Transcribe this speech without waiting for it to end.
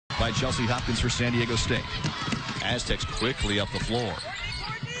by Chelsea Hopkins for San Diego State. Aztecs quickly up the floor.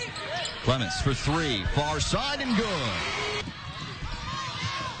 Clements for three, far side and good.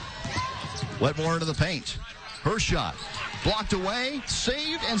 Wetmore into the paint. Her shot blocked away,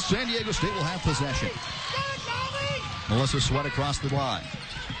 saved, and San Diego State will have possession. Melissa Sweat across the line.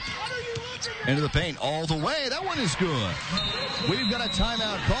 Into the paint all the way. That one is good. We've got a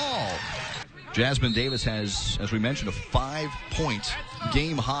timeout call. Jasmine Davis has, as we mentioned, a 5-point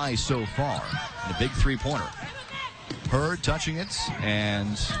game high so far. And a big three-pointer. Her touching it,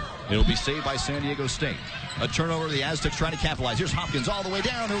 and it'll be saved by San Diego State. A turnover, the Aztecs trying to capitalize. Here's Hopkins all the way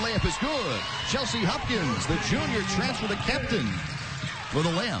down. Her layup is good. Chelsea Hopkins, the junior transfer, the captain for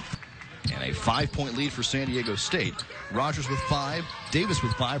the layup. And a 5-point lead for San Diego State. Rogers with 5, Davis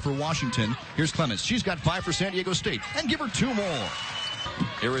with 5 for Washington. Here's Clements. She's got 5 for San Diego State. And give her 2 more.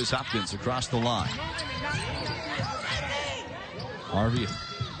 Here is Hopkins across the line. Harvey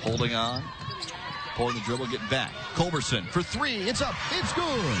holding on. Pulling the dribble, getting back. Culberson for 3. It's up. It's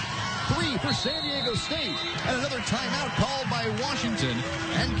good. 3 for San Diego State. And another timeout called by Washington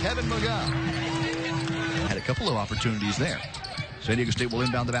and Kevin McGough. Had a couple of opportunities there. San Diego State will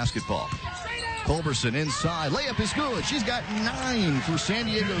inbound the basketball. Culberson inside. Layup is good. She's got 9 for San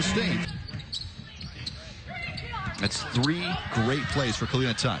Diego State. That's 3 great plays for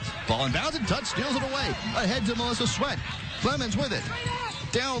Kalina Tutt. Ball inbounds and Tutt steals it away. Ahead to Melissa Sweat. Clemens with it.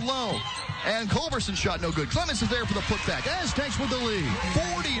 Down low. And Culberson shot no good. Clemens is there for the putback. Aztecs with the lead.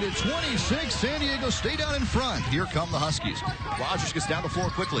 40-26. San Diego State down in front. Here come the Huskies. Rogers gets down the floor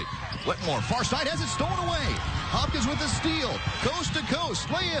quickly. Wetmore, far side, has it stolen away. Hopkins with the steal. Coast to coast.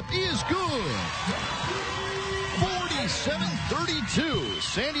 Layup is good. 47-32.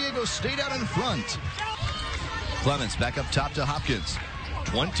 San Diego State out in front. Clements back up top to Hopkins.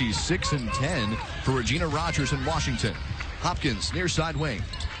 26-10 for Regina Rogers in Washington. Hopkins, near side wing.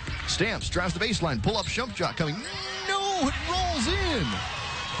 Stamps, drives the baseline, pull-up jump shot coming. No, it rolls in.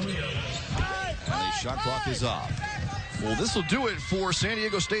 And the shot clock is off. Well, this will do it for San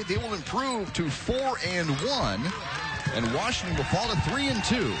Diego State. They will improve to 4-1. And Washington will fall to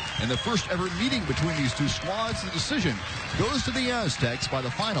 3-2. And the first ever meeting between these two squads, the decision goes to the Aztecs by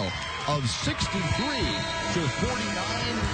the final of 63-49.